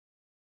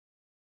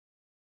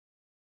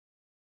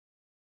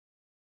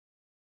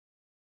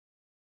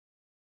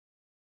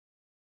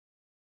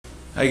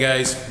Hi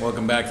guys,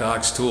 welcome back to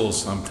Hawk's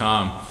Tools. I'm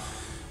Tom.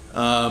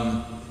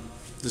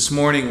 This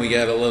morning we're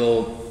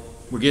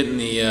getting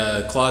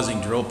the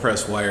closing drill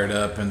press wired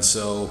up, and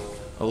so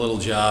a little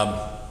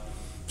job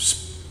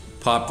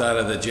popped out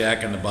of the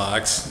jack in the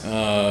box,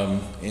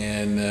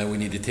 and we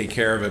need to take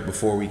care of it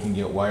before we can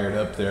get wired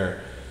up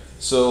there.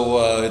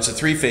 So it's a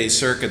three-phase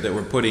circuit that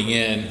we're putting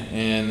in,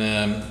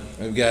 and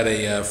I've got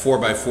a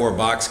 4x4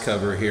 box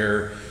cover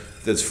here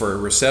that's for a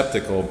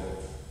receptacle,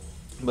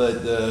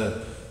 but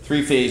the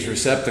three-phase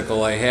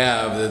receptacle I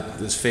have,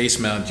 this face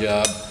mount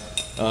job,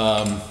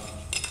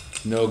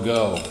 no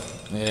go,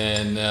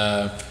 and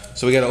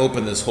so we got to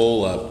open this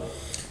hole up.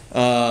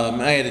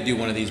 I had to do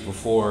one of these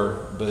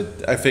before,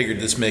 but I figured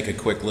this make a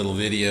quick little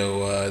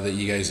video that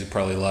you guys would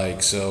probably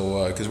like.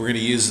 So because we're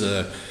going to use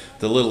the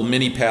little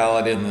mini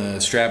pallet and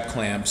the strap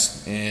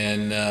clamps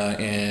and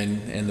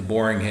the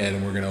boring head,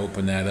 and we're going to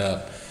open that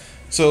up.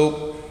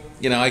 So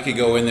you know, I could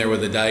go in there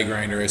with a die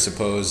grinder, I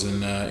suppose,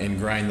 and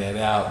grind that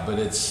out, but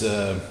it's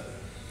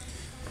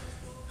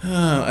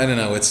I don't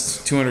know,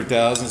 it's 200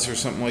 thousandths or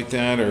something like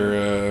that,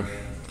 or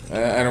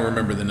I don't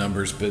remember the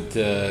numbers, but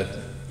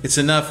it's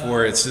enough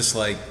where it's just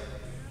like,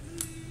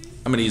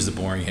 I'm going to use the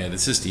boring head.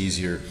 It's just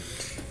easier.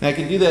 Now I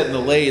can do that in the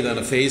lathe on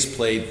a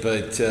faceplate,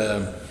 but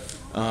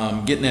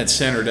getting that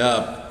centered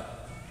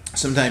up,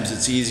 sometimes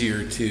it's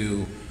easier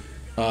to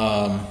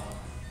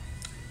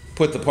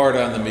put the part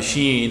on the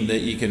machine that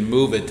you can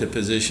move it to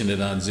position it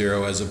on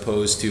zero, as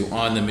opposed to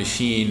on the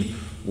machine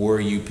where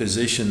you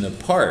position the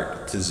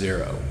part to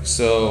zero.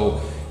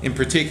 So in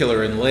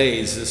particular in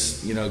lathes,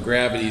 this, you know,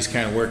 gravity's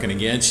kind of working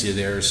against you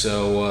there,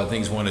 so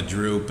things want to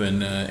droop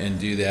and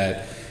do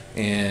that.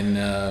 And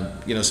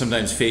you know,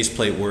 sometimes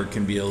faceplate work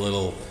can be a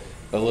little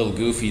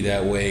goofy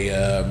that way,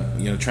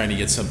 you know, trying to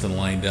get something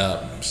lined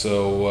up.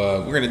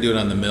 So we're going to do it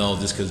on the mill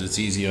just because it's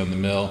easy on the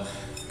mill.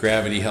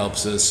 Gravity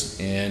helps us,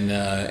 and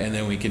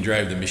then we can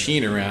drive the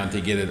machine around to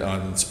get it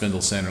on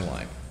spindle center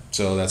line.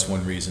 So that's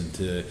one reason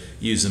to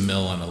use the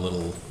mill on a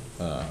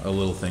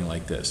little thing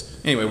like this.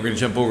 Anyway, we're going to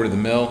jump over to the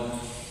mill.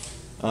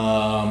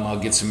 I'll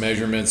get some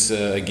measurements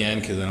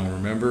again because I don't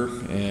remember,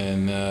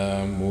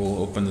 and we'll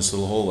open this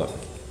little hole up.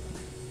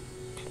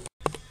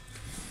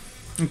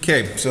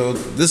 Okay, so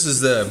this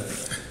is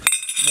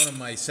one of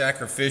my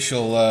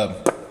sacrificial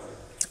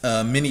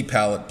mini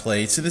pallet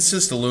plates, and it's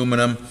just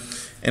aluminum,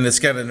 and it's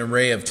got an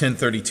array of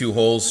 1032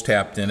 holes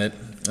tapped in it,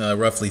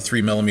 roughly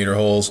 3mm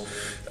holes.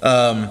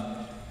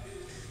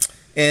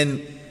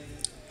 And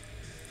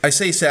I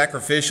say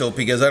sacrificial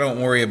because I don't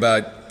worry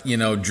about, you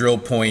know, drill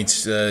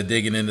points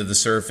digging into the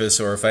surface,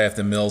 or if I have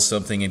to mill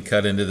something and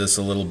cut into this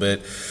a little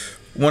bit.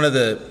 One of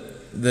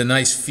the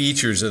nice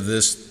features of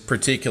this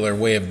particular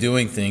way of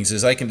doing things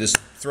is I can just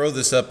throw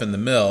this up in the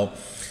mill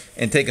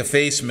and take a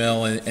face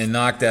mill and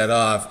knock that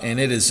off, and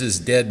it is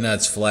just dead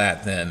nuts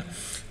flat then.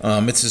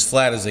 It's as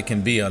flat as it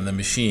can be on the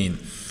machine.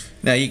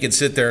 Now you can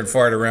sit there and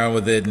fart around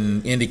with it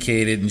and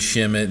indicate it and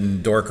shim it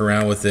and dork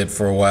around with it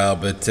for a while,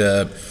 but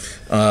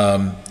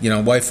you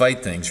know, why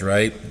fight things,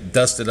 right?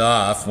 Dust it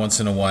off once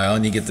in a while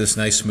and you get this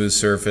nice smooth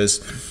surface,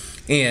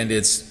 and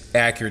it's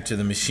accurate to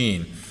the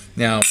machine.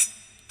 Now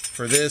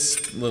for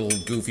this little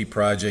goofy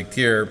project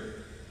here,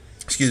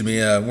 excuse me,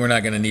 we're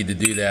not going to need to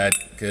do that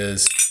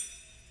because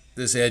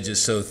this edge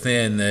is so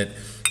thin that,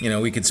 you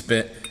know, we could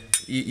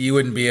you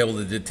wouldn't be able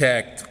to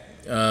detect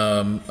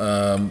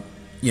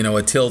you know,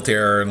 a tilt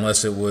error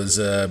unless it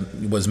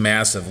was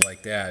massive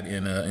like that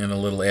in a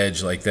little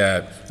edge like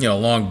that. You know, a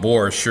long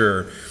bore,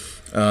 sure,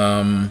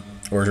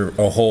 or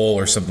a hole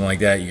or something like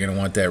that, you're going to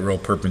want that real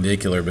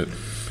perpendicular, but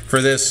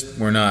for this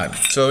we're not.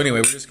 So anyway,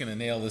 we're just going to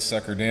nail this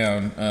sucker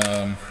down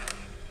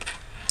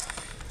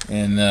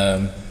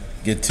and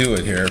get to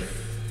it here.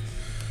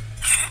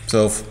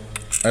 So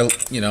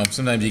you know,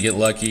 sometimes you get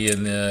lucky,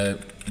 and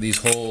these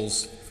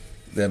holes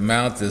that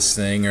mount this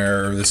thing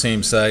are the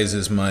same size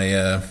as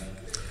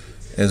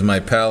my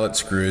pallet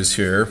screws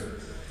here,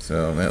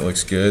 so that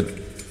looks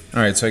good.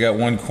 All right, so I got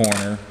one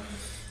corner,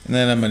 and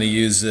then I'm going to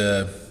use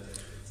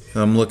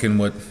I'm looking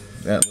what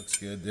that looks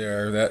good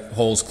there. That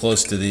hole's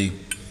close to the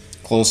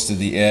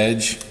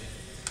edge,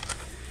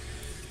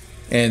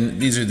 and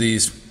these are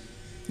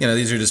you know,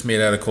 these are just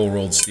made out of cold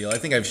rolled steel. I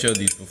think I've showed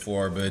these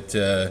before, but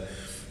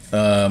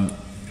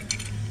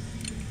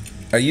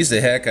I use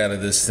the heck out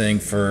of this thing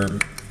for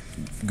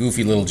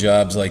goofy little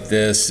jobs like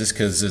this, just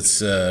because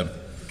it's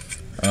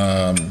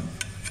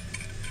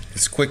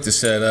quick to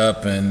set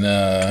up, and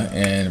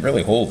it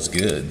really holds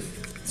good.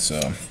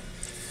 So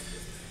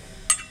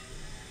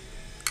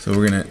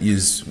we're gonna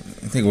use,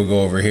 I think we'll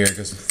go over here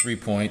because 3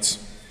 points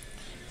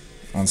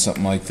on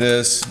something like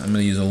this. I'm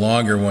gonna use a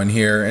longer one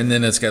here, and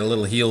then it's got a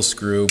little heel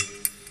screw.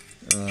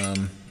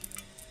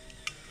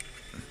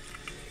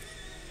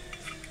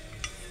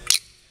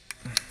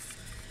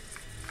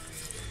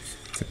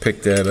 To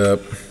pick that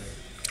up,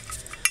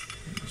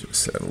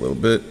 just that a little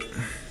bit.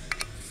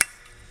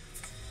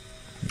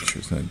 Make sure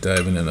it's not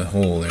diving in a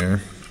hole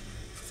there.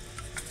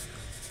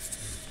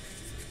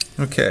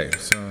 Okay,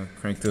 so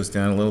crank those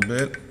down a little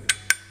bit.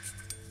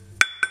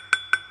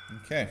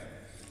 Okay,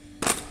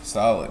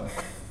 solid.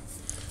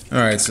 All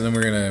right, so then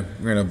we're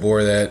gonna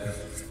bore that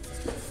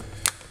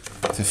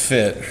to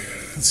fit.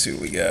 Let's see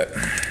what we got.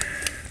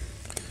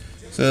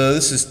 So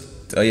this is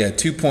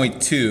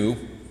 2.2,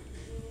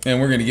 and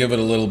we're gonna give it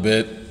a little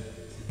bit.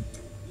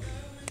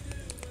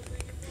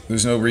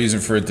 There's no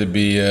reason for it to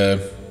be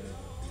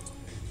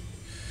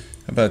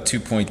about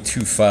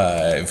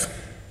 2.25.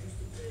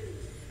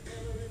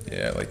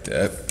 Yeah, like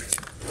that.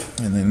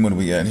 And then what do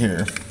we got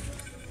here?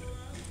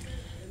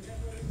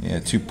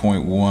 Yeah,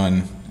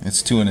 2.1.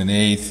 It's 2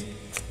 1/8,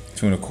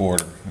 2 1/4.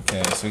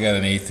 Okay, so we got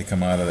an eighth to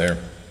come out of there.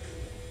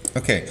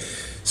 Okay,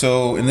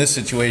 so in this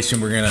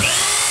situation, we're gonna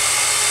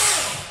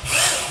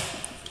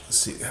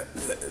see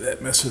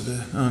that mess with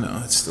the. Oh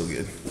no, it's still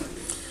good.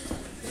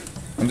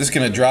 I'm just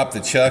gonna drop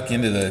the chuck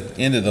into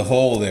the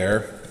hole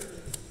there,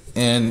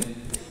 and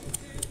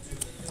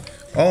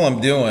all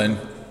I'm doing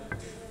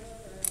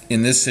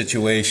in this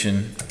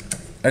situation,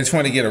 I just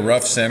want to get a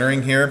rough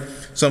centering here.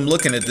 So I'm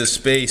looking at this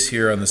space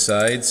here on the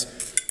sides,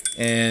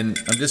 and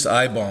I'm just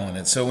eyeballing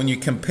it. So when you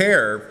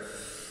compare,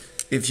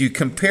 if you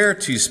compare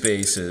two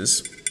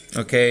spaces,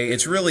 okay,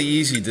 it's really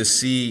easy to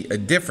see a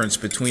difference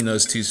between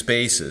those two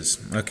spaces.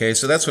 Okay,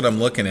 so that's what I'm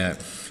looking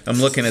at. I'm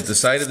looking at the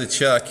side of the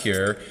chuck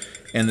here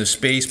and the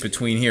space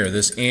between here,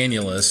 this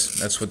annulus,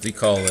 that's what they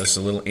call this,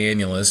 a little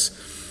annulus.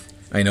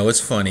 I know it's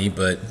funny,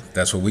 but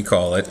that's what we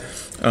call it.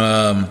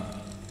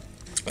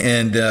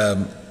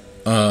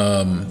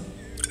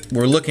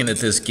 We're looking at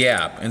this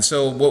gap. And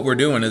so what we're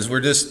doing is we're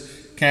just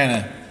kind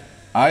of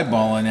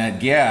eyeballing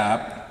that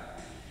gap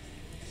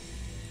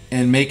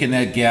and making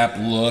that gap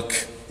look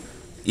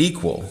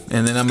equal.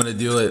 And then I'm going to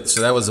do it,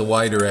 so that was the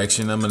Y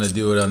direction, I'm going to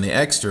do it on the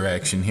X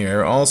direction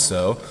here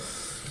also.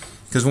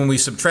 Because when we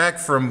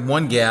subtract from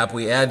one gap,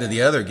 we add to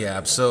the other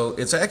gap. So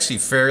it's actually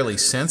fairly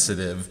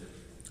sensitive,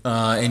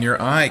 and your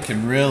eye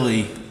can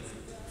really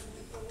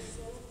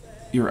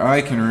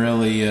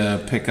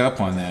pick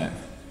up on that.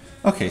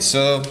 Okay,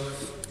 so,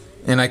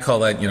 and I call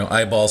that,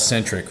 eyeball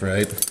centric,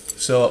 right?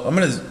 So I'm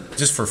gonna,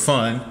 just for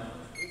fun,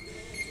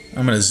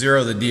 I'm gonna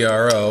zero the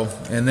DRO,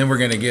 and then we'll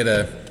get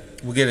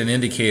an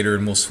indicator,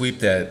 and we'll sweep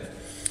that,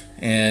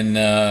 and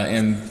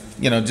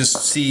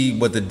just see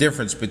what the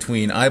difference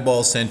between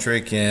eyeball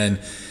centric and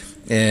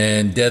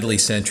deadly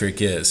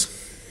centric is.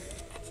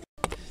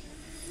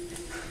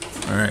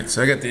 All right,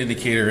 so I got the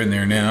indicator in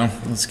there now.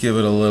 Let's give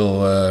it a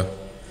little. I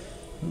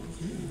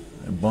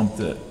bumped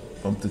the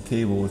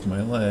table with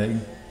my leg.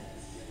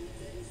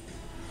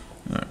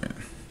 All right.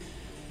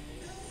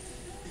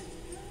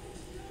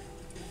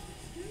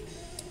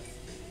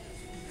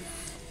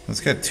 It's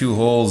got two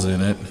holes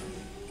in it.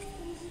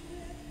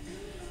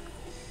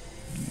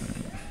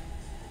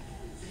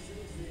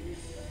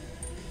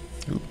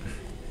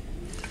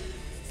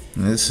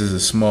 And this is a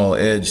small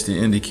edge to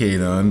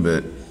indicate on,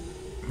 but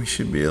we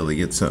should be able to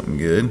get something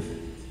good.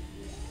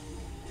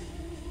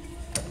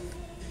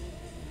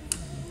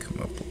 Come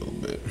up a little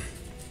bit.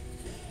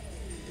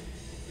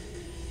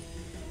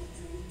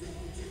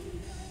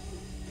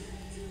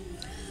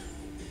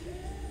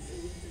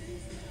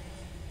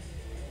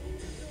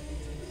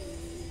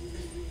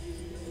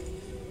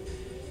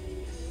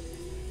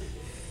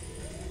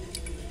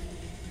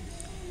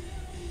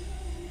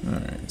 All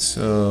right,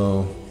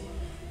 so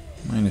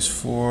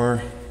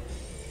 -4.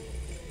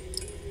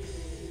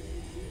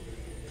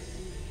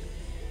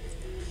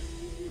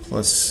 +6.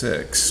 Let's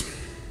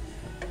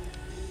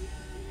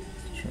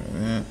try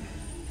that.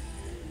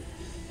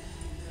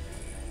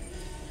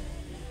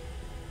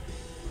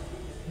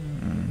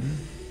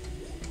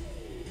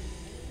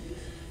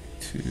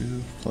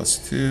 2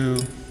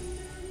 +2.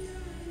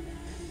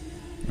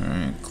 All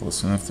right,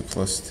 close enough to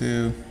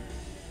 +2.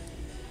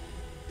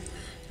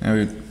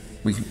 Now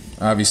we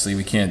obviously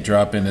we can't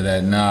drop into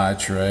that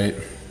notch, right?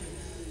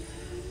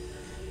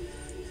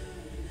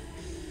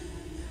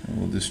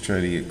 We'll just try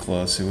to get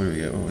close. See, what do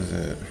we got? What was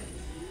that?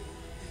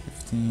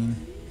 15.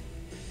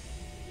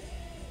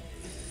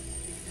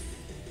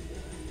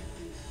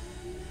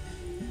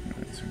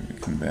 Alright, so we're going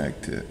to come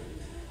back to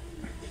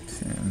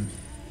 10.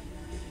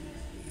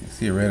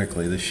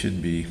 Theoretically, this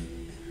should be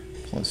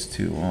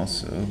 +2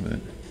 also, but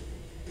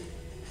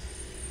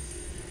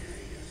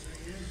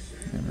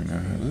never know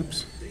how.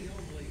 Oops.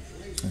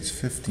 That's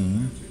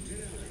 15.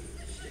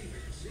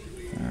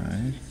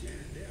 5.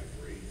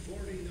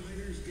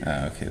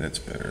 Ah, okay, that's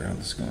better. I'll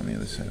just go on the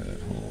other side of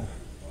that hole.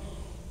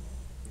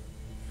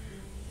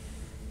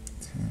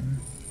 10.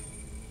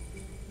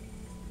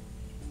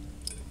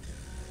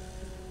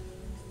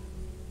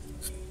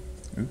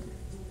 Oop.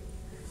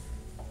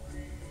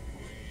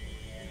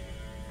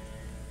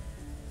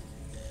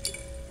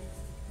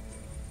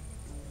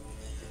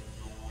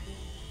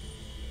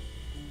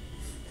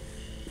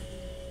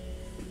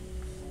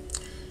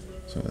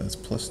 So that's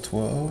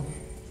 +12.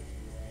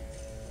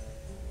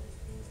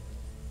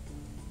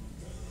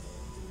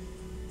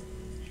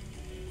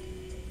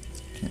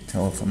 Can't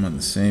tell if I'm on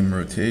the same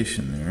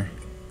rotation there.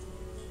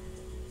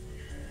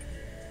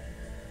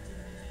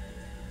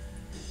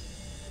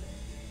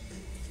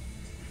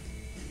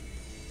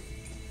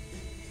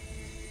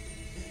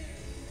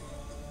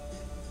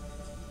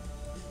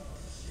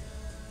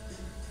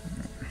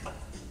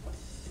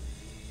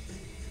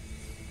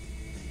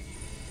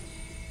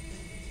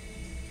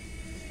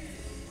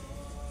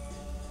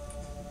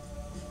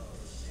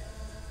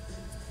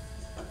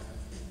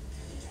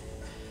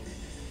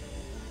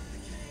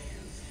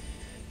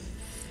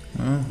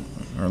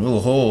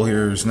 little hole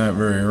here is not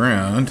very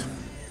round.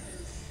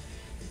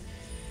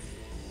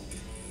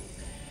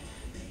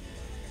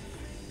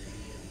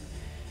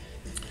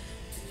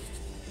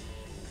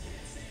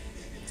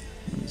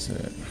 What is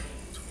that?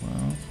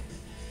 12.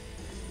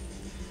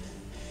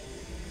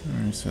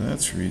 Alright, so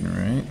that's reading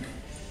right.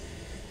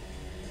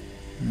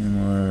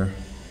 And we're,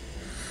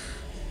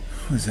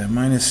 what is that,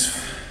 minus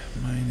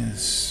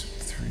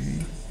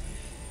 3?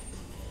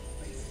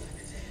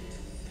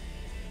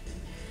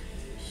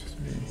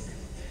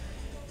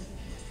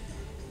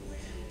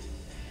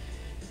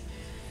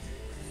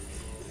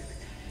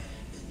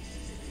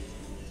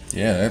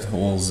 Yeah, that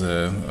hole's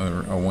a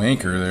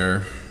wanker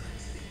there.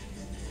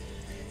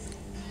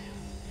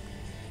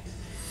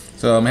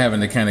 So I'm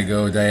having to kind of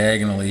go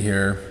diagonally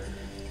here.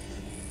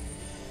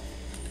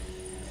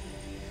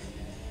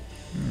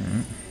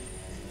 Alright.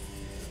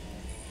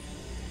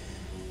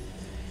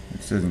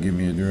 This doesn't give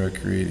me a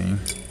direct reading.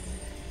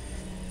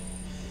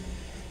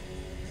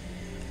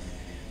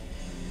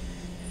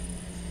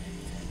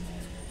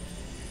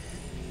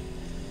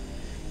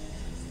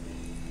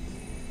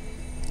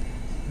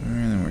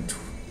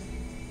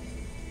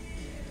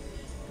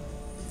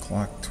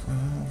 Clock 12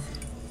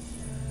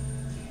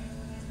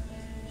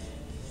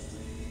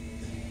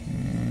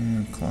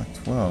 and clock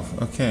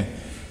 12. Okay,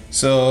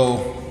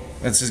 so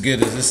that's as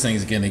good as this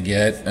thing's gonna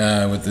get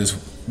with this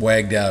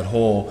wagged out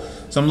hole.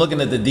 So I'm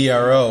looking at the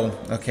DRO,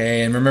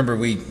 okay, and remember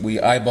we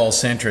eyeball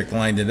centric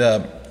lined it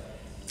up,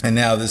 and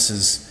now this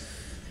is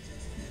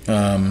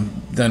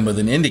done with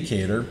an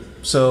indicator.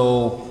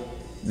 So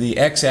the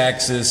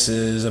x-axis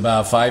is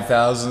about 5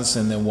 thousandths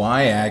and the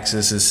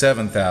y-axis is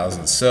 7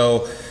 thousandths.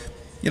 So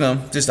you know,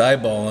 just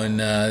eyeballing,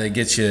 it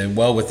gets you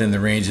well within the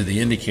range of the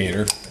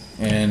indicator.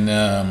 And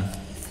now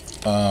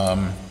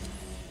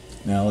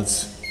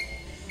let's,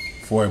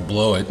 before I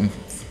blow it,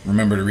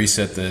 remember to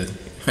reset the,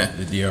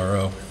 the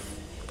DRO.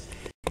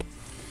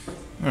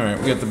 All right,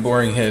 we got the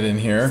boring head in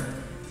here.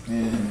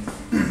 And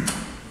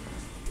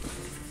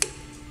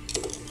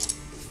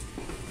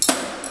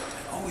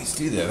I always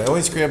do that. I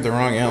always grab the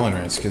wrong Allen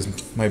wrench because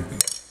I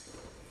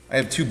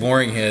have 2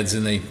 boring heads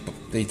and they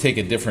take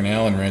a different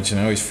Allen wrench and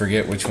I always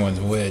forget which one's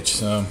which,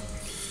 so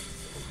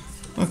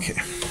okay.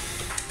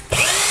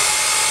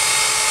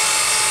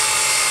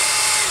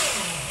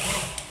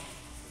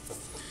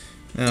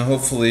 Now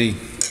hopefully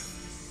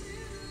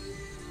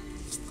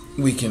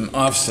we can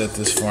offset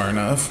this far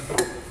enough.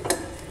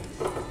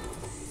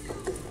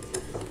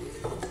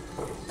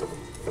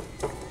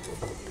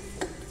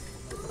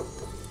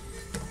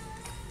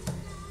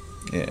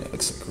 Yeah,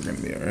 looks like we're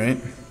gonna be all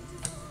right.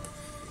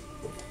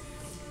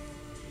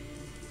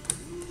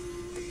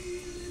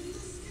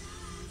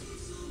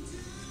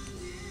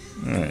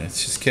 Alright,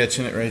 it's just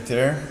catching it right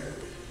there.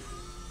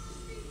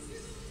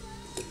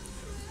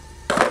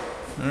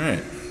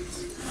 Alright,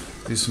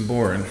 do some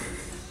boring.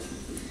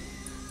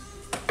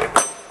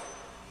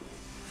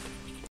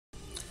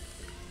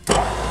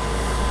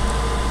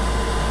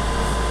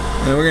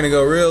 And we're going to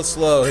go real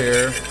slow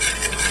here.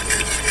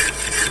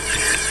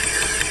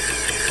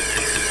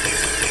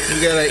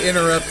 We got an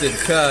interrupted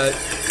cut.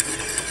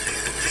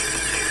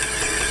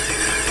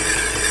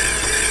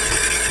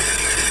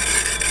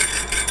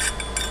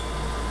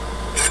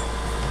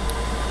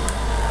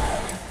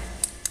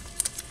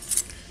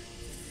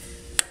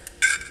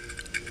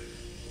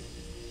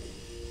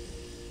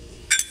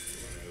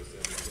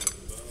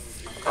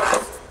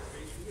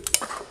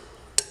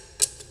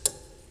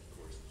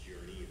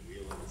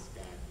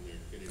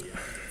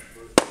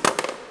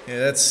 Yeah,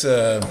 that's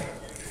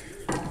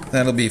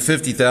that'll be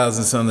 50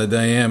 thousandths on the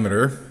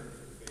diameter.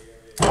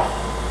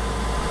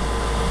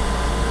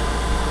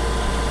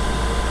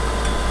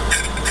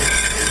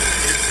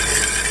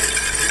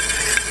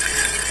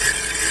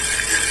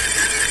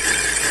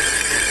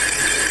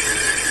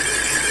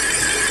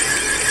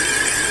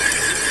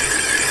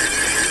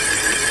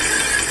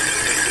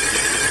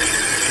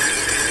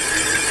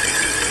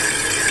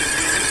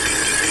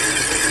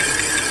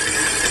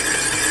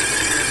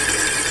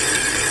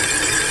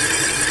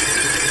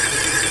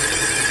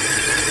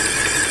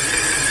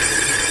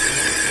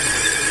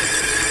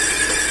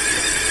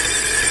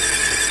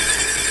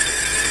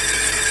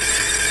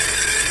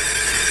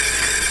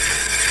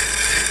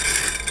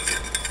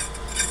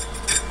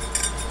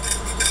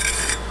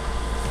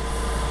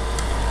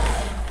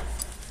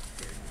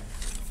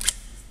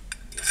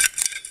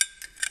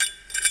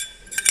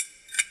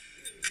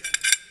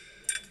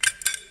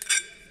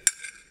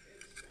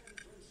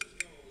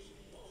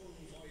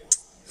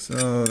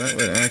 So that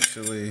would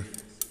actually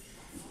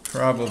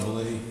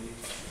probably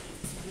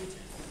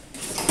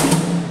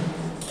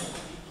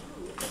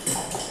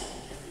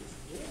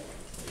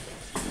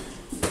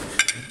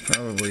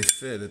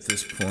fit at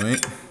this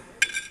point.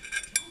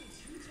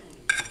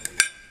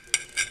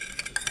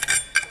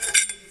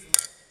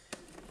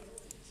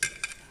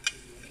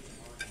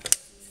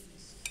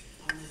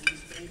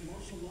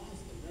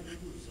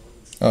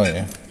 Oh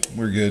yeah,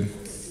 we're good.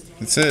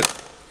 That's it.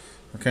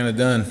 We're kind of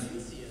done.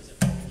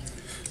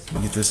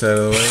 Get this out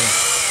of the way.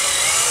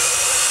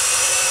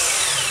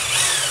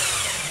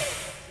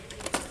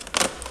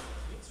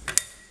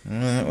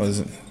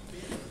 wasn't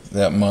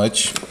that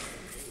much.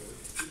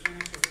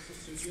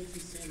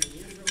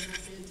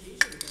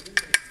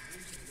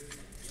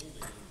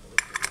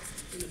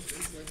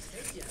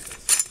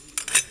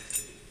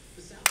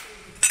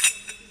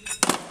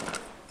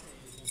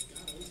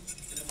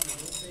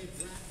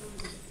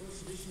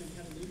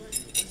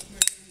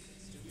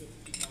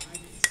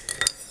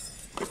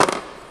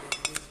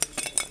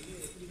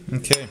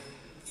 Okay,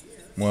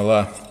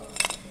 voila.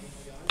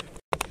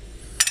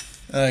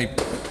 I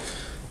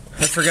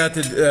forgot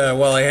to,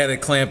 well, I had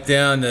it clamped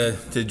down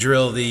to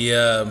drill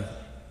the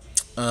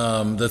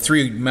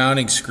 3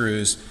 mounting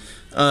screws.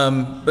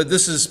 But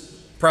this is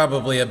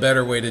probably a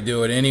better way to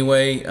do it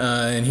anyway,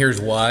 and here's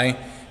why.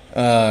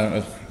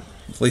 At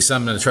least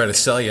I'm going to try to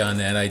sell you on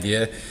that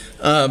idea.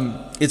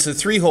 It's a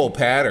 3-hole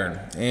pattern,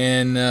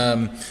 and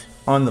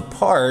on the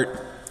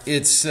part,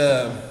 it's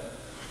kind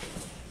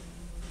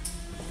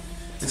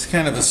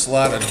of a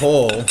slotted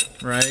hole,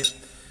 right?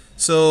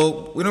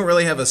 So we don't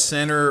really have a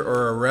center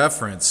or a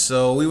reference,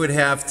 so we would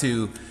have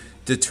to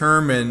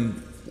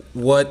determine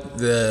what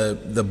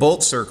the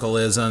bolt circle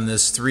is on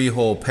this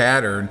 3-hole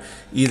pattern,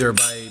 either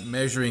by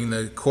measuring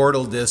the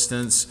chordal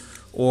distance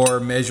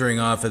or measuring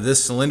off of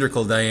this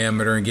cylindrical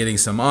diameter and getting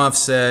some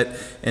offset,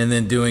 and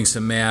then doing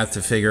some math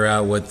to figure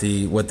out what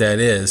that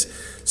is.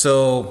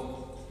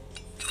 So,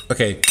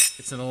 okay,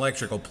 it's an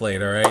electrical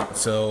plate, all right?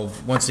 So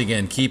once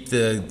again, keep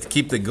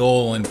the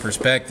goal in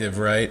perspective,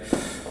 right?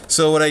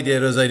 So what I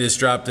did was I just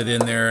dropped it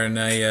in there, and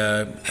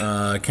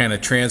I kind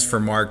of transfer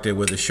marked it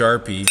with a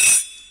Sharpie,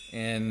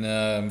 and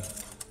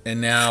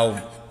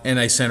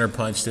I center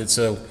punched it.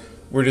 So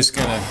we're just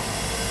gonna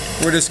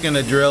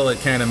drill it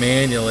kind of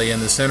manually in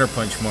the center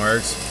punch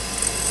marks,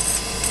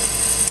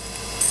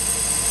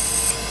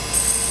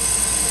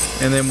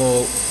 and then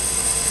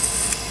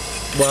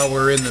while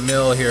we're in the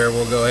mill here,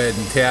 we'll go ahead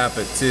and tap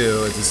it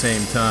too at the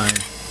same time.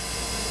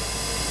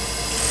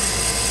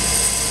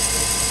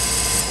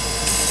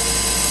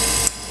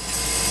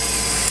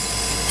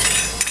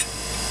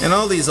 And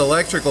all these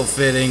electrical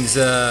fittings,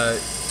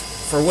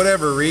 for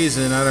whatever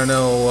reason, I don't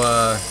know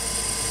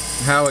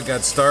how it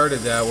got started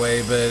that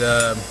way,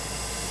 but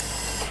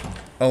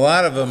a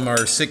lot of them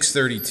are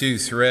 632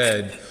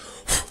 thread,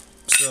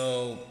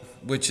 so,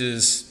 which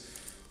is,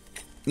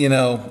 you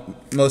know,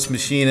 most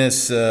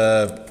machinists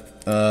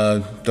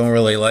don't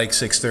really like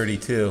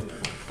 632.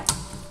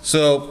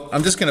 So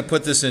I'm just going to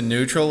put this in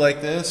neutral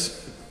like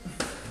this,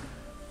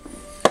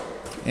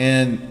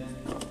 and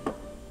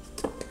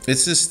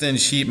it's this thin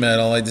sheet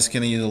metal. I'm just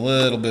going to use a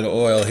little bit of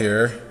oil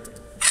here.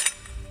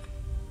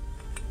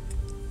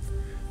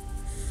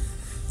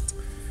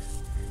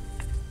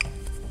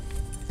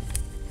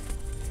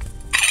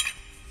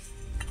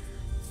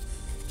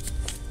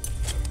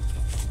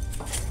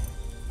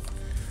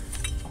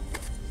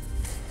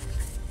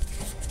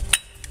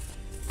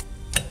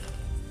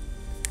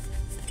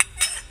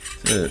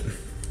 That's it.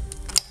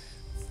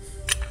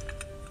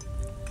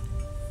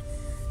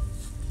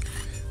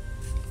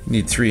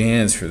 Need 3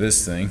 hands for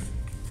this thing.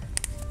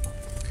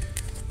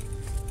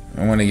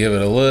 I want to give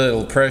it a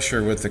little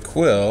pressure with the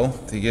quill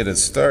to get it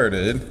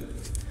started,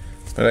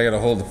 but I got to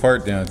hold the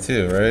part down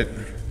too, right?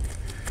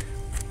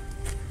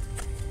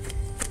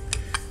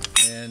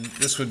 And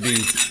this would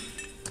be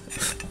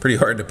pretty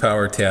hard to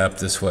power tap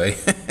this way.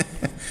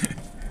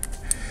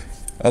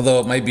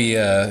 Although it might be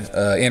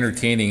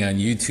entertaining on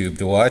YouTube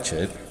to watch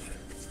it.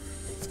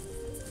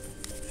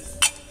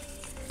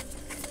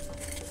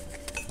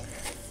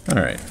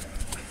 All right.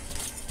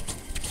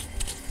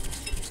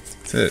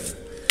 That's it.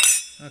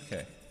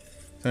 Okay.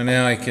 So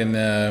now I can,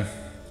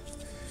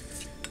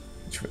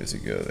 which way does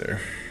it go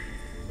there?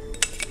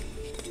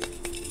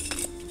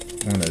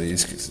 One of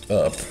these is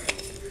up.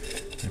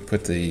 I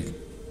put the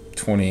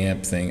 20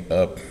 amp thing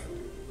up.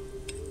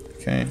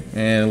 Okay,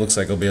 and it looks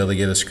like I'll be able to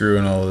get a screw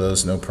in all of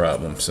those, no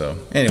problem. So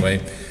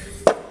anyway,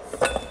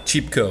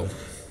 cheap co.